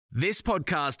This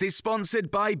podcast is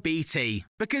sponsored by BT,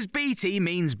 because BT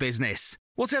means business.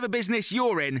 Whatever business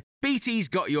you're in, BT's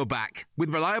got your back, with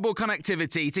reliable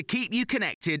connectivity to keep you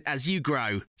connected as you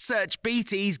grow. Search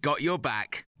BT's got your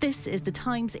back. This is the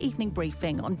Times evening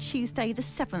briefing on Tuesday, the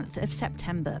 7th of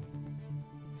September.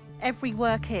 Every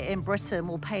worker in Britain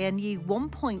will pay a new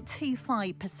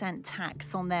 1.25%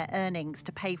 tax on their earnings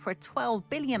to pay for a £12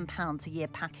 billion a year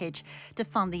package to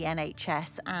fund the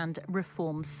NHS and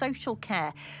reform social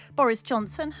care. Boris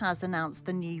Johnson has announced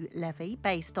the new levy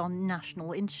based on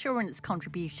national insurance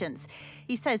contributions.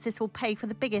 He says this will pay for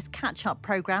the biggest catch-up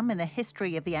programme in the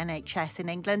history of the NHS in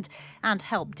England and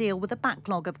help deal with the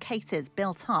backlog of cases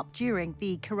built up during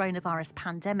the coronavirus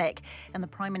pandemic. And the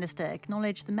Prime Minister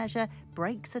acknowledged the measure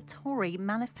breaks a Tory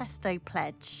manifesto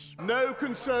pledge. No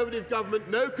Conservative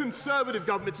government,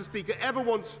 Mr. Speaker, ever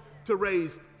wants to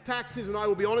raise taxes, and I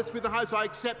will be honest with the House, I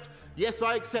accept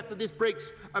that this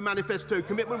breaks a manifesto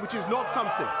commitment, which is not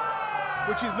something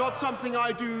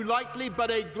I do lightly,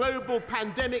 but a global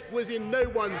pandemic was in no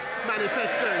one's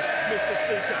manifesto, Mr.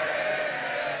 Speaker.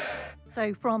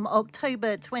 So from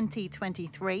October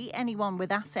 2023, anyone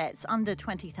with assets under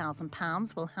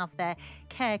 £20,000 will have their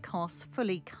care costs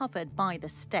fully covered by the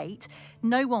state.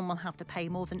 No one will have to pay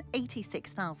more than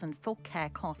 $86,000 for care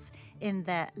costs in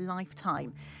their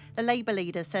lifetime. The Labour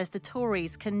leader says the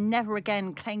Tories can never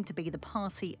again claim to be the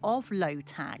party of low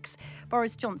tax.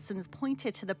 Boris Johnson's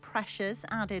pointed to the pressures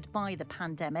added by the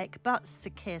pandemic, but Sir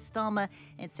Keir Starmer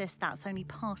insists that's only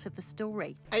part of the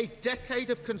story. A decade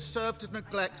of Conservative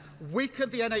neglect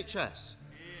weakened the NHS.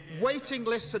 Waiting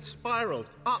lists had spiralled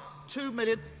up 2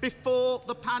 million before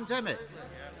the pandemic.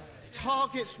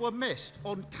 Targets were missed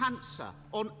on cancer,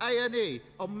 on A&E,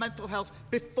 on mental health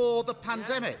before the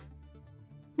pandemic.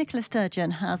 Nicola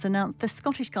Sturgeon has announced the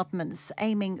Scottish Government's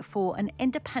aiming for an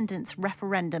independence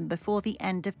referendum before the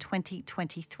end of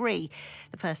 2023.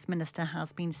 The First Minister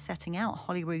has been setting out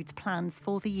Holyrood's plans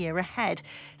for the year ahead.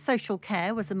 Social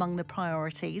care was among the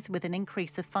priorities, with an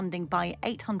increase of funding by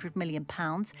 £800 million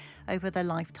over the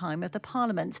lifetime of the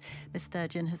Parliament. Ms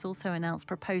Sturgeon has also announced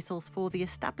proposals for the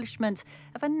establishment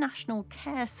of a national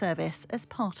care service as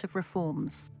part of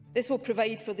reforms. This will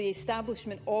provide for the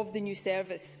establishment of the new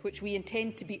service, which we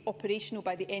intend to be operational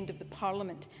by the end of the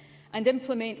Parliament, and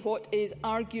implement what is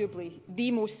arguably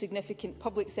the most significant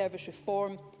public service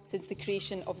reform since the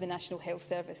creation of the National Health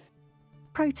Service.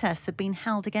 Protests have been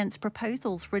held against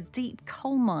proposals for a deep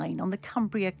coal mine on the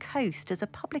Cumbria coast as a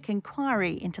public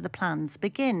inquiry into the plans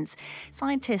begins.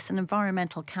 Scientists and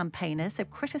environmental campaigners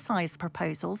have criticised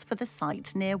proposals for the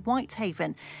site near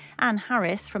Whitehaven. Anne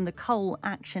Harris from the Coal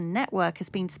Action Network has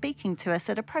been speaking to us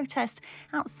at a protest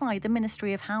outside the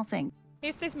Ministry of Housing.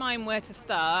 If this mine were to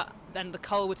start, then the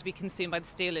coal were to be consumed by the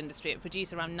steel industry. It would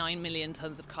produce around 9 million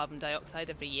tonnes of carbon dioxide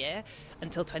every year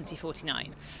until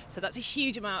 2049. So that's a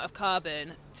huge amount of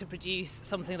carbon to produce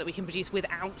something that we can produce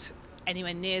without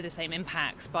anywhere near the same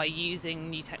impacts by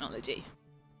using new technology.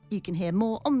 You can hear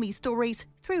more on these stories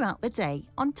throughout the day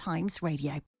on Times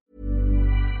Radio.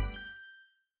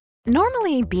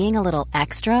 Normally, being a little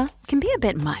extra can be a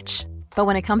bit much. But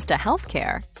when it comes to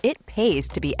healthcare, it pays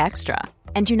to be extra.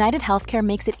 And United Healthcare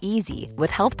makes it easy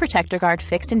with Health Protector Guard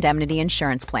fixed indemnity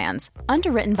insurance plans.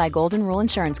 Underwritten by Golden Rule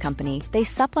Insurance Company, they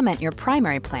supplement your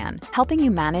primary plan, helping you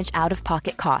manage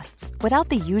out-of-pocket costs without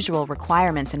the usual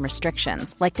requirements and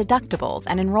restrictions like deductibles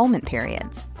and enrollment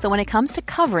periods. So when it comes to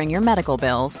covering your medical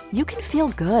bills, you can feel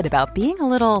good about being a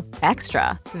little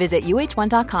extra. Visit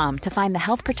uh1.com to find the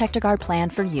Health Protector Guard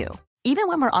plan for you. Even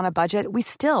when we're on a budget, we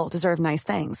still deserve nice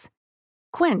things.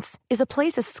 Quince is a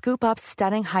place to scoop up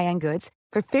stunning high-end goods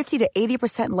for 50 to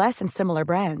 80% less than similar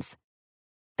brands.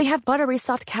 They have buttery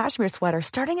soft cashmere sweaters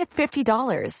starting at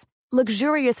 $50,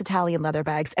 luxurious Italian leather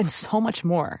bags, and so much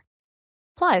more.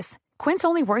 Plus, Quince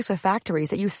only works with factories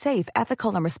that use safe,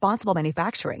 ethical, and responsible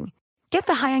manufacturing. Get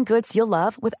the high-end goods you'll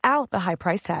love without the high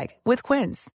price tag with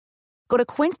Quince. Go to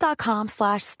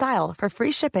quince.com/style for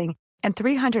free shipping and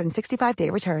 365-day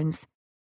returns.